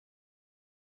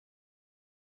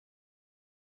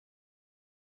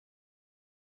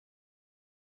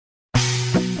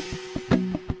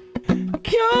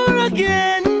pure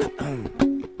again.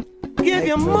 Give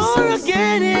you more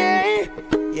again, yeah.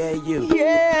 Yeah, you.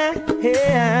 Yeah,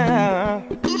 yeah.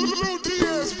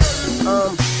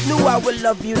 Knew I would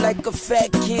love you like a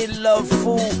fat kid love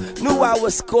food. Knew I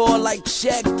would score like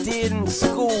Shaq did in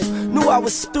school. Knew I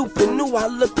was stupid, knew I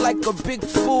looked like a big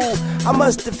fool. I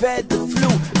must have had the flu,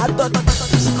 I thought that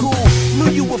was cool.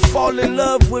 Knew you would fall in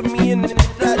love with me and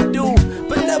I do.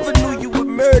 But never knew you would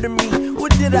murder me.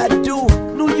 What did I do?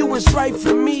 Knew you was right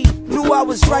for me. Knew I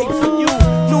was right for you.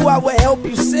 Knew I would help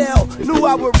you sell. Knew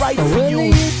I would write for you.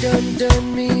 You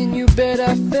done me and you bet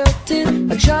I felt it.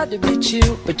 I tried to be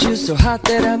chill, but you're so hot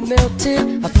that I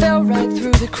melted. I fell right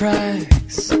through the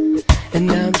cracks, and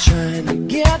now I'm trying to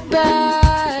get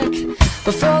back.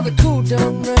 Before the cool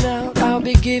done run out, I'll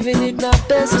be giving it my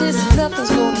bestest. Nothing's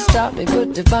gonna stop me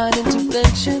but divine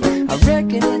intervention. I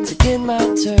reckon it's again my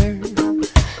turn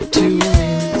to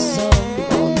win some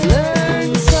or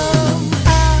learn some. I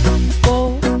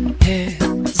won't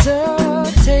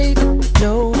hesitate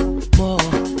no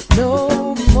more,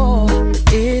 no more.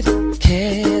 It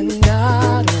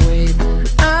cannot wait.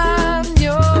 I'm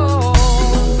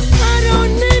yours. I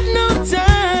don't need no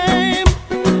time,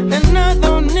 and I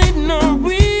don't need no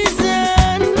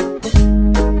reason.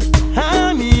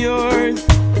 I'm yours.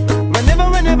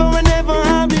 Whenever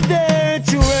I'll be there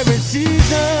through every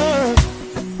season.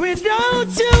 Without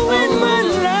you in my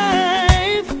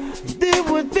life, there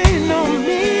would be no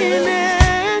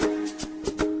meaning.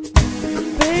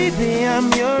 Baby, I'm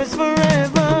yours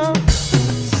forever.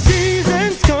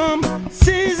 Seasons come,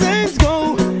 seasons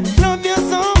go. Love you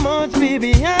so much,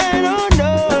 baby, I don't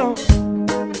know.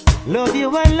 Love you,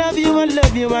 I love you, I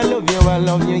love you, I love you, I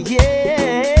love you, yeah.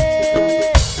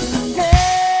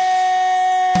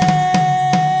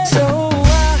 So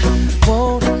I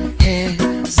won't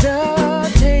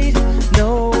hesitate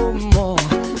no more,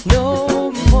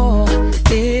 no more.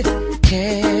 It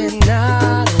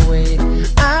cannot wait.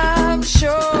 I'm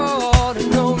sure there's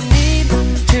no need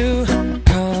to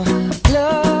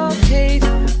complicate.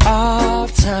 Our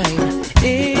time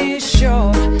is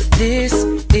short. This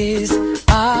is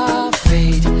our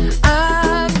fate.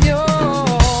 I'm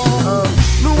yours.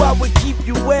 Knew I would keep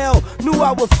you well. Knew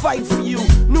I would fight for you.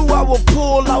 Knew I would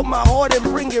pull out my heart and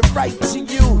bring it right to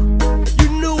you. You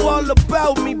knew all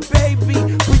about me, baby,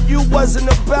 but you wasn't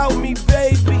about me,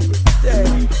 baby.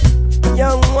 Hey.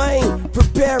 Young Wayne,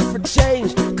 prepare for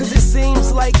change, cause it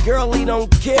seems like girl, he don't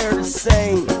care the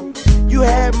same. You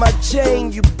had my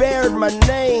chain, you bared my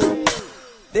name,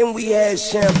 then we had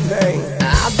champagne.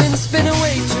 I've been spinning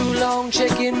way too long,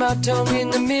 checking my tongue in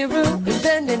the mirror and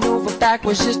bending over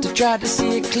backwards just to try to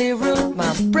see it clearer.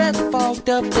 My breath fogged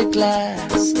up the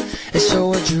glass, and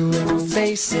so I drew in her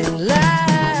face and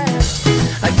laughed.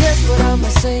 I guess what I'm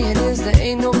saying is there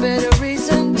ain't no better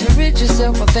reason to rid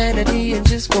yourself of vanity and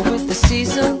just go with the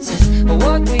seasons. It's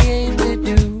what we aim to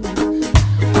do.